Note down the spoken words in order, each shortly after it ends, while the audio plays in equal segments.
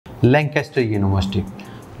Lancaster University.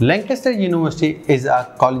 Lancaster University is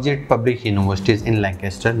a collegiate public university in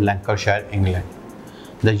Lancaster, Lancashire, England.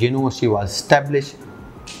 The university was established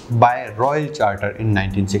by Royal Charter in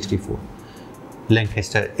 1964.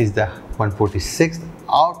 Lancaster is the 146th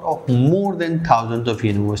out of more than thousands of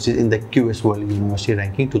universities in the QS World University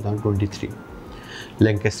Ranking 2023.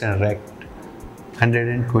 Lancaster ranked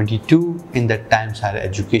 122 in the Times Higher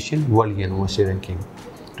Education World University Ranking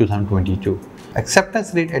 2022.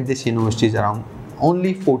 Acceptance rate at this university is around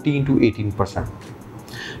only 14 to 18%.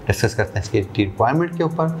 Discuss करते हैं इसके requirement के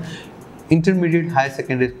ऊपर। Intermediate higher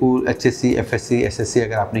secondary school HSC, FSC, SSC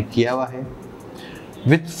अगर आपने किया हुआ है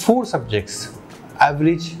विथ 4 सब्जेक्ट्स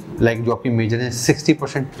एवरेज लाइक जो आपकी मेजर है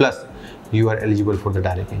 60% plus you are eligible for the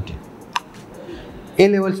direct entry. A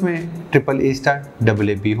levels में AAA स्टार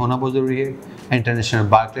AA होना बहुत ज़रूरी है। इंटरनेशनल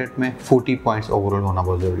बार्कलेट में 40 पॉइंट्स ओवरऑल होना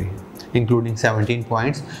बहुत ज़रूरी है, including 17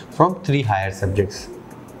 points from 3 higher subjects.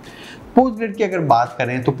 Post grade की अगर बात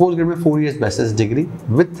करें तो पोस्ट ग्रेड में 4 years bachelors degree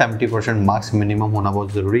with 70% marks minimum होना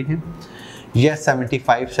बहुत ज़रूरी है। यह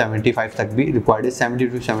 75 तक भी रिक्वायर्ड है। 70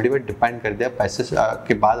 to 75 डिपेंड कर दिया बैचलर्स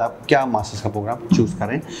के बाद आप क्या मास्टर्स का प्रोग्राम चूज़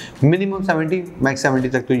करें। मिनिमम 70 मैक्स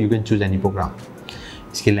 70 तक तो you can choose any programme.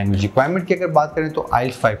 इसकी लैंग्वेज रिक्वायरमेंट की अगर बात करें तो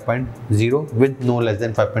IELTS 5.0 with no less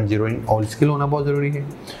than 5.0 in all skill होना बहुत ज़रूरी है।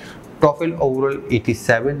 TOEFL ओवरऑल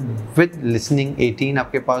 87 विद लिसनिंग 18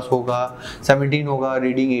 आपके पास होगा, 17 होगा,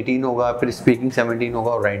 रीडिंग 18 होगा, फिर स्पीकिंग 17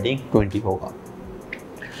 होगा और राइटिंग 20 होगा।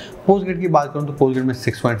 पोस्ट ग्रेड की बात करूँ तो पोस्ट ग्रेड में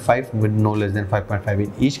 6.5 with no less than 5.5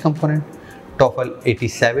 in each component. TOEFL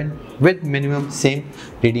 87 with minimum same,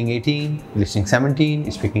 reading 18, listening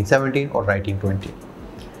 17, speaking 17 और राइटिंग 20।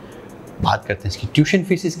 बात करते हैं इसकी ट्यूशन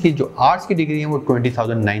फीस की। जो आर्ट्स की डिग्री है वो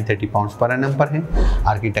 20,930 पाउंड्स पर एनम पर है।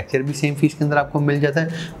 आर्किटेक्चर भी सेम फीस के अंदर आपको मिल जाता है।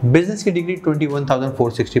 बिजनेस की डिग्री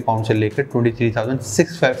 21,460 पाउंड से लेकर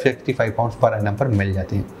 23,665 पाउंड्स पर एनम पर मिल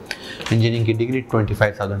जाती है। इंजीनियरिंग की डिग्री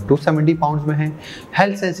 25,270 पाउंड्स में है।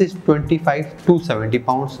 हेल्थ साइंसेज 25,270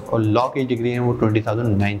 पाउंड्स और लॉ की डिग्री है वो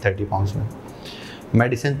 20,930 पाउंड्स में।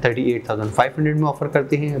 मेडिसिन 38,500 में ऑफर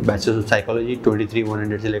करती हैं। बैचलर्स ऑफ साइकोलॉजी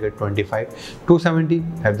 23,100 से लेकर 25,270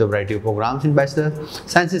 have the variety of programs in bachelors.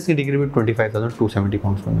 Sciences की डिग्री भी 25,270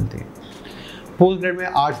 पाउंड्स में मिलती है। पोस्ट ग्रेड में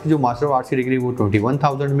आर्ट्स की जो मास्टर ऑफ आर्ट्स की डिग्री वो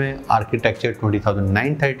 21,000 में, आर्किटेक्चर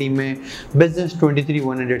 20,930 में, बिजनेस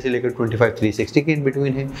 23,100 से लेकर 25,360 के इन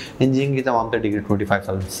बिटवीन है। इंजीनियरिंग की तमाम डिग्री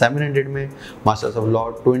 25,700 में, मास्टर्स ऑफ लॉ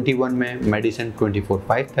 21 में, मेडिसिन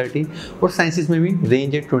 24,530 और साइंसेज में भी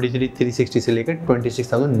रेंज है 23,360 से लेकर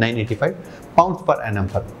 26,985 पाउंड्स पर एनम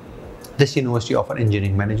पर। This university offer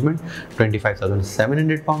engineering management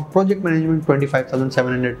 25,700 pound, project management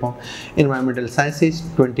 25,700 pound, environmental sciences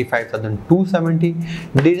 25,270,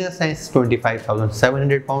 data science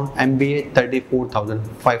 25,700 pound, MBA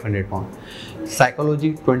 34,500 pound,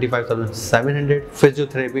 psychology 25,700,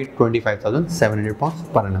 physiotherapy 25,700 pounds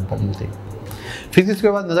पर annum पर मिलते हैं। फिर इसके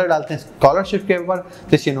बाद नजर डालते हैं स्कॉलरशिप के ऊपर।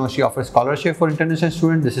 This university offers scholarship for international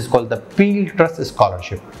students. This is called the Peel Trust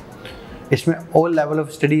Scholarship. इसमें all level of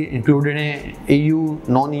study included हैं। EU,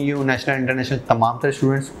 non EU, national, international तमाम तरह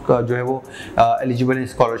स्टूडेंट्स का जो है वो एलिजिबल है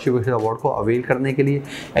स्कॉलरशिप अवार्ड को अवेल करने के लिए।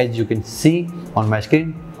 As you can see on my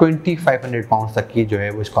screen 2,500 pound तक की जो है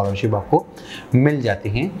वो स्कॉलरशिप आपको मिल जाती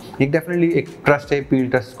हैं। एक डेफिनेटली एक ट्रस्ट है पील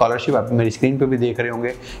ट्रस्ट स्कॉलरशिप। आप मेरी स्क्रीन पे भी देख रहे होंगे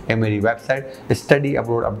या मेरी वेबसाइट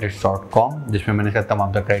studyabroadupdates.com जिसमें मैंने इसका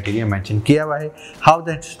तमाम तरह क्राइटेरिया मेंशन किया हुआ है how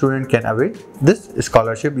that student can avail this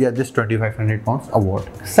scholarship या दिस 2,500 पाउंड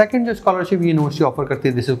अवार्ड। सेकंड जो स्कॉलरशिप यूनिवर्सिटी ऑफर करती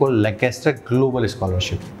है this is called Lancaster global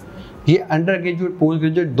scholarship. ये अंडर ग्रेजुएट पोस्ट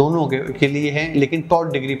ग्रेजुएट दोनों के लिए है, लेकिन टॉप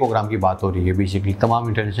डिग्री प्रोग्राम की बात हो रही है। बेसिकली तमाम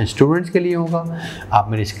इंटरनेशनल स्टूडेंट्स के लिए होगा। आप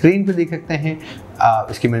मेरी स्क्रीन पे देख सकते हैं।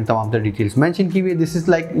 इसकी मैंने तमाम तरह डिटेल्स मेंशन की हुई है। दिस इज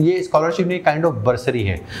लाइक ये स्कॉलरशिप नहीं काइंड ऑफ बर्सरी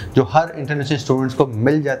है जो हर इंटरनेशनल स्टूडेंट्स को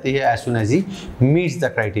मिल जाती है as soon as he meets the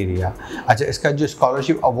criteria. अच्छा, इसका जो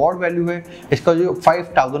स्कॉलरशिप अवार्ड वैल्यू है इसका जो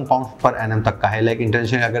 5,000 पाउंड पर एनम तक का है। लाइक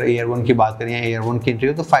इंटरनेशनल अगर Air 1 की बात करें, Air 1 की एंट्री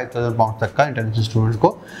हो तो 5,000 पाउंड तक का इंटरनेशनल स्टूडेंट्स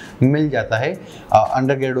को मिल जाता है।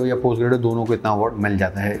 अंडर ग्रेड हो या पोस्ट ग्रेड हो दोनों को इतना अवार्ड मिल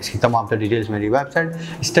जाता है। इसकी तमाम तरह डिटेल्स मेरी वेबसाइट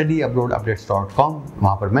studyabroadupdates.com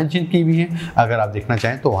वहाँ पर मेंशन की हुई है। अगर आप देखना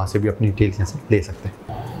चाहें तो वहाँ से भी अपनी डिटेल्स ले सकते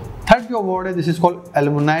हैं। थर्ड जो अवार्ड है this is called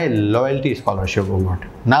alumni loyalty scholarship award.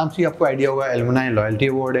 नाम से आपको आइडिया होगा एलुमनाई लॉयल्टी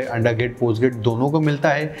अवार्ड है। अंडर ग्रेड पोस्ट ग्रेड दोनों को मिलता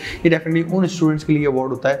है। ये डेफिनेटली उन स्टूडेंट्स के लिए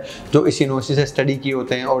अवार्ड होता है जो इस यूनिवर्सिटी से स्टडी किए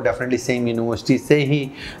होते हैं और डेफिनेटली सेम यूनिवर्सिटी से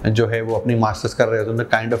ही जो है वो अपनी मास्टर्स कर रहे होते हैं।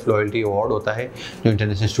 उनका काइंड ऑफ लॉयल्टी अवार्ड होता है जो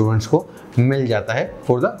इंटरनेशनल स्टूडेंट्स को मिल जाता है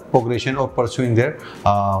फॉर द प्रोग्रेशन और pursuing there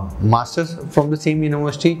masters from the same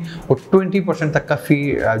university. और 20% तक का फी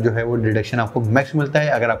जो है वो डिडक्शन आपको मैक्स मिलता है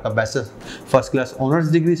अगर आपका bachelors first class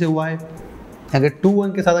honours degree से हुआ है। अगर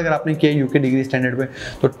 2-1 के साथ अगर आपने किया यूके डिग्री स्टैंडर्ड पे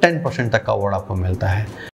तो 10% तक का अवार्ड आपको मिलता है।